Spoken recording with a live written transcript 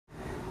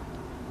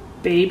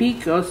Baby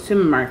Goes to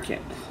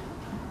Market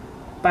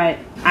by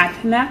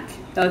Atinuke,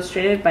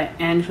 illustrated by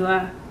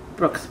Angela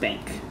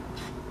Brooksbank.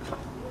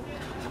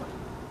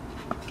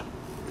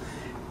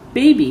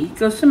 Baby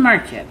goes to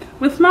market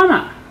with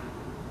Mama.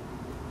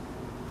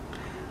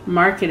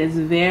 Market is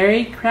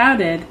very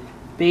crowded.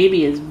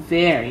 Baby is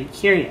very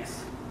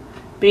curious.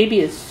 Baby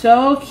is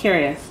so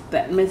curious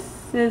that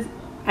Mrs.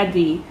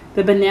 Adi,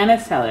 the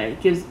banana seller,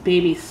 gives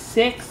Baby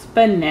 6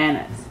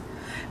 bananas.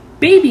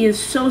 Baby is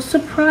so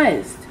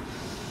surprised.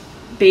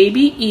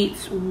 Baby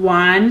eats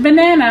 1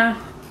 banana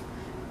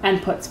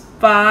and puts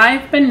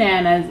 5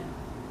 bananas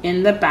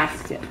in the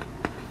basket.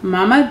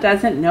 Mama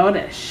doesn't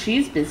notice.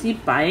 She's busy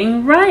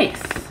buying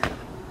rice.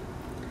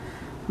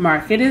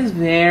 Market is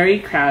very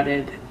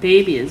crowded.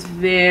 Baby is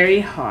very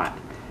hot.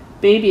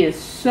 Baby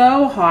is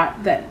so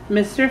hot that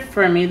Mr.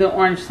 Fermi, the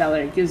orange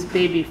seller, gives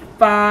Baby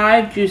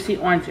 5 juicy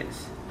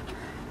oranges.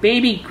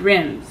 Baby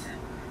grins.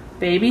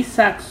 Baby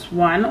sucks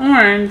 1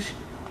 orange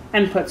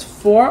and puts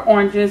 4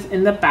 oranges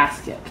in the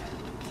basket.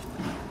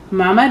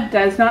 Mama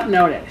does not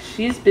notice.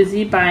 She's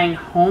busy buying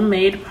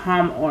homemade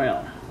palm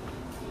oil.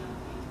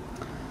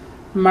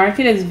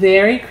 Market is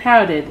very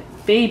crowded.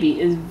 Baby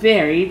is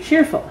very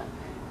cheerful.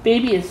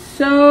 Baby is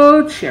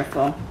so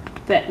cheerful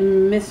that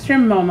Mr.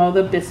 Momo,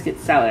 the biscuit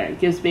seller,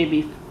 gives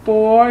Baby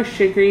 4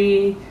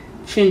 sugary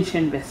chin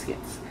chin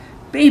biscuits.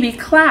 Baby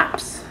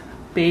claps.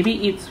 Baby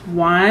eats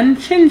 1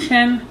 chin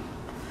chin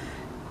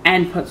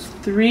and puts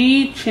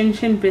 3 chin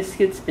chin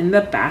biscuits in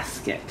the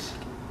basket.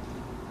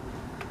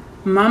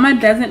 Mama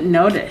doesn't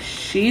notice.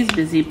 She's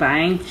busy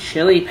buying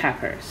chili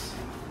peppers.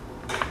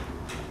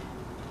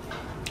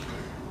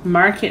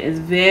 Market is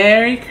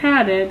very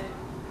crowded.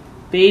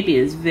 Baby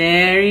is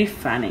very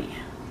funny.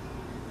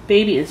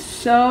 Baby is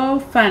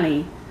so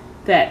funny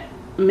that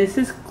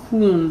Mrs.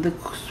 Clune, the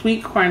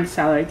sweet corn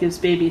seller, gives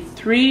Baby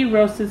 3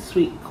 roasted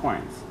sweet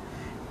corns.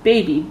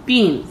 Baby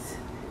beams.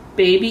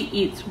 Baby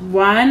eats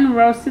 1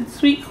 roasted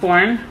sweet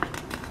corn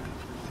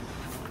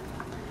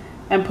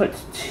and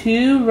puts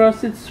 2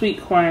 roasted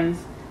sweet corns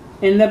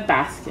in the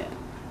basket.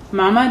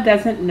 Mama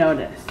doesn't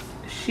notice.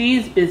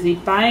 She's busy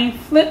buying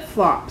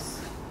flip-flops.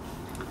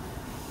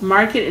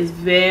 Market is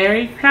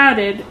very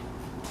crowded.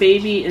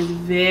 Baby is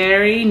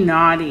very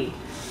naughty.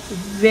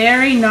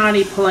 Very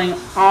naughty, pulling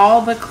all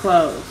the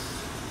clothes.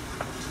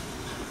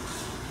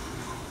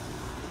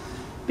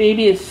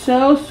 Baby is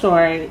so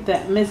sorry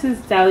that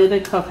Mrs. Deli,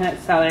 the coconut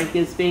seller,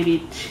 gives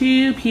Baby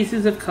 2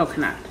 pieces of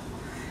coconut.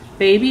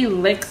 Baby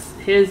licks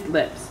his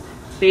lips.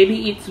 Baby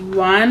eats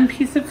 1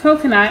 piece of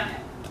coconut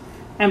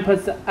and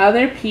puts the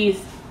other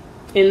piece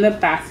in the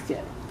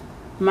basket.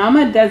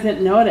 Mama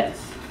doesn't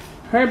notice.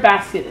 Her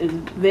basket is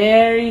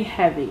very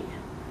heavy.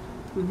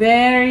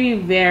 Very,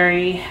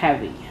 very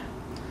heavy.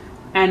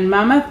 And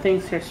Mama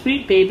thinks her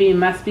sweet baby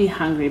must be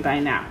hungry by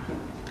now.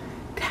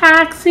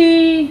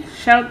 "Taxi!"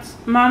 shouts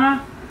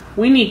Mama.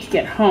 "We need to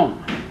get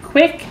home,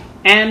 quick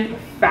and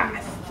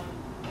fast."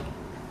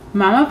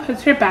 Mama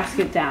puts her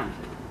basket down.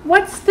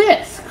 "What's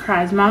this?"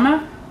 cries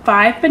Mama.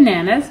 5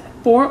 bananas,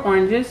 4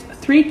 oranges,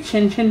 3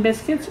 chin chin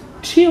biscuits,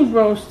 2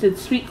 roasted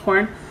sweet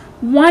corn,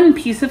 1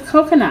 piece of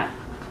coconut.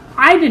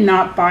 I did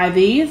not buy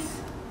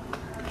these.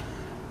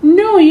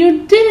 "No,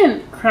 you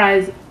didn't,"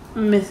 cries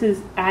Mrs.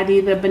 Adi,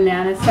 the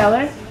banana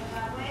seller,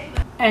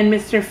 and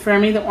Mr.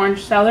 Fermi, the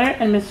orange seller,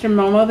 and Mr.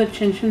 Momo, the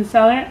chin chin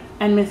seller,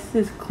 and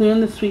Mrs.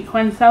 Clune, the sweet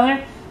corn seller,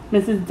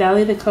 Mrs.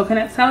 Deli, the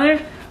coconut seller.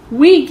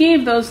 "We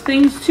gave those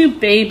things to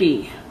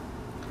Baby."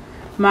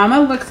 Mama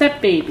looks at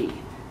Baby.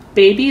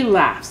 Baby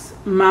laughs.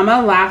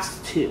 Mama laughs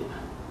too.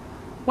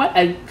 "What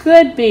a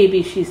good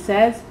baby," she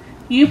says.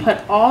 "You put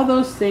all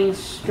those things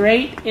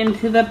straight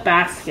into the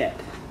basket."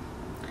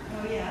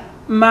 Oh, yeah.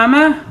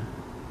 Mama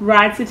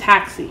rides a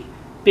taxi.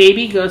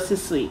 Baby goes to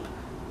sleep.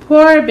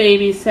 "Poor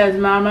Baby," says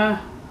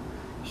Mama.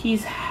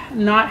 "He's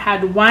not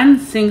had 1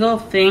 single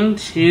thing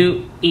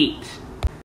to eat."